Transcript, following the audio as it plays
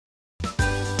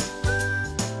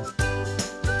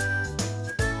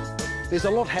There's a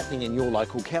lot happening in your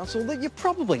local council that you're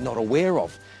probably not aware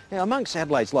of. Now, amongst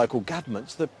Adelaide's local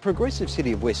governments, the progressive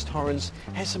city of West Torrens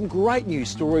has some great news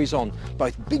stories on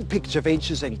both big picture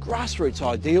ventures and grassroots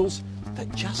ideals that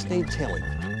just need telling.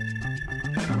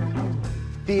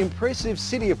 The impressive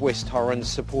City of West Torrens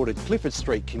supported Clifford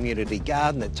Street Community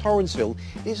Garden at Torrensville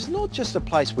is not just a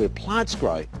place where plants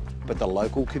grow, but the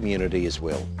local community as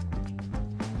well.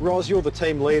 Ros, you're the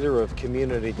team leader of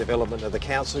community development of the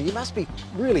council. You must be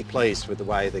really pleased with the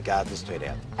way the garden's turned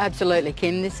out. Absolutely,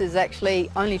 Kim. This is actually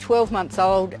only 12 months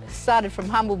old. Started from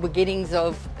humble beginnings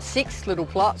of 6 little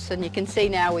plots, and you can see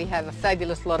now we have a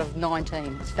fabulous lot of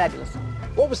 19. It's fabulous.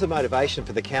 What was the motivation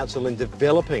for the council in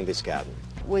developing this garden?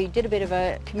 We did a bit of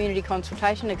a community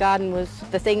consultation. The garden was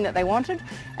the thing that they wanted,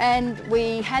 and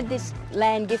we had this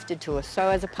land gifted to us. So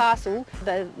as a parcel,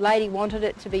 the lady wanted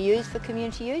it to be used for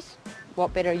community use.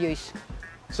 What better use?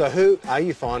 So who are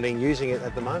you finding using it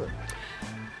at the moment?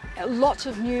 Lots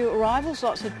of new arrivals,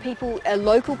 lots of people,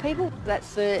 local people.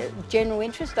 That's the general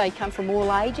interest. They come from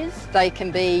all ages. They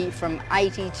can be from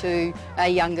 80 to our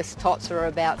youngest tots are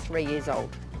about 3 years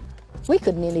old. We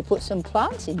could nearly put some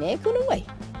plants in there, couldn't we?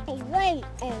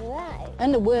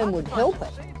 And the worm would help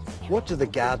it. What do the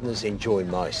gardeners enjoy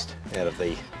most out of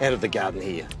the garden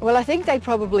here? Well, I think they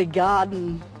probably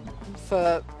garden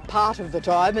for part of the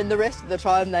time, and the rest of the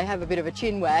time they have a bit of a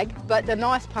chin wag. But the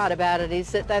nice part about it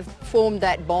is that they've formed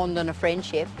that bond and a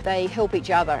friendship. They help each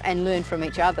other and learn from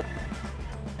each other.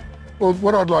 Well,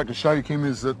 what I'd like to show you, Kim,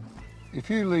 is that if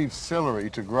you leave celery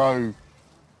to grow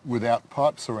without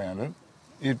pipes around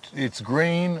it, it's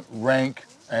green, rank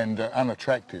and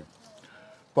unattractive.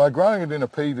 By growing it in a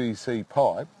PVC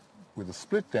pipe with a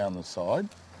split down the side,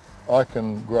 I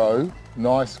can grow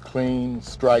nice, clean,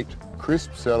 straight,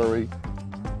 crisp celery.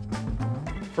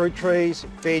 Fruit trees,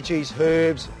 veggies,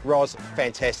 herbs. Ros,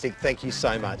 fantastic. Thank you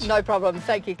so much. No problem.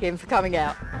 Thank you, Kim, for coming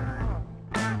out.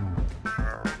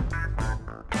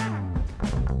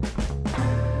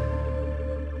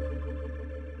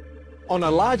 On a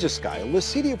larger scale, the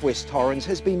City of West Torrens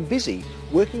has been busy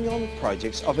working on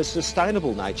projects of a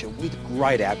sustainable nature with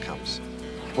great outcomes.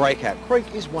 Breakout Creek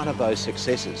is one of those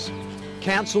successes.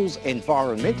 Council's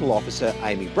Environmental Officer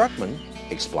Amy Bruckman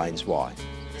explains why.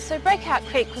 So Breakout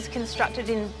Creek was constructed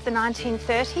in the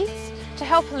 1930s to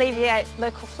help alleviate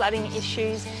local flooding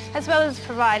issues, as well as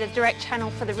provide a direct channel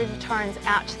for the River Torrens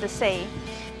out to the sea.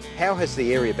 How has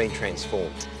the area been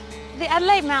transformed? The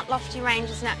Adelaide Mount Lofty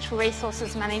Ranges Natural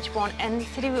Resources Management and the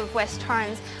City of West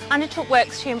Torrens undertook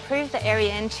works to improve the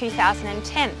area in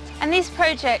 2010. And this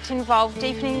project involved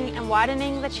deepening and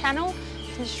widening the channel,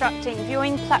 constructing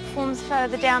viewing platforms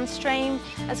further downstream,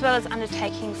 as well as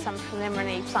undertaking some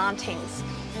preliminary plantings.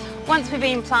 Once we've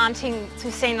been planting,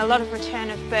 we've seen a lot of return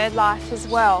of bird life as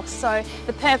well. So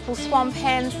the purple swamp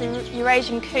hens, the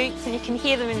Eurasian coots, and you can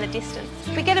hear them in the distance.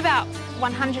 We get about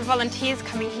 100 volunteers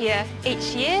coming here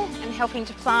each year and helping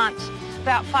to plant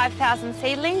about 5,000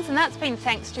 seedlings, and that's been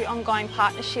thanks to ongoing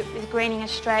partnership with Greening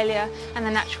Australia and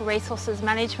the Natural Resources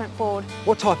Management Board.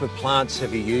 What type of plants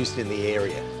have you used in the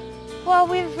area? Well,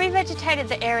 we've revegetated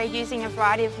the area using a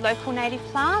variety of local native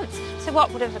plants, so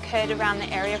what would have occurred around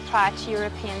the area prior to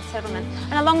European settlement.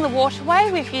 And along the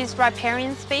waterway we've used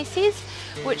riparian species,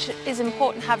 which is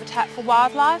important habitat for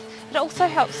wildlife. It also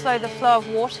helps slow the flow of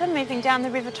water moving down the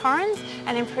River Torrens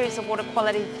and improves the water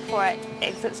quality before it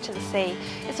exits to the sea.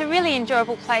 It's a really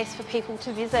enjoyable place for people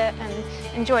to visit and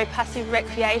enjoy passive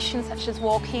recreation such as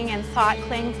walking and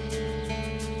cycling.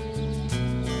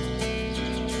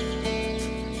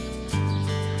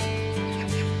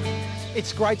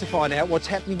 It's great to find out what's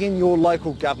happening in your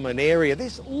local government area.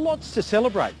 There's lots to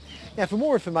celebrate. Now, for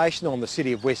more information on the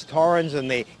City of West Torrens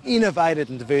and their innovative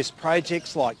and diverse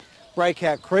projects like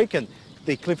Breakout Creek and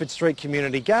the Clifford Street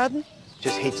Community Garden,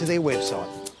 just head to their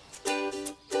website.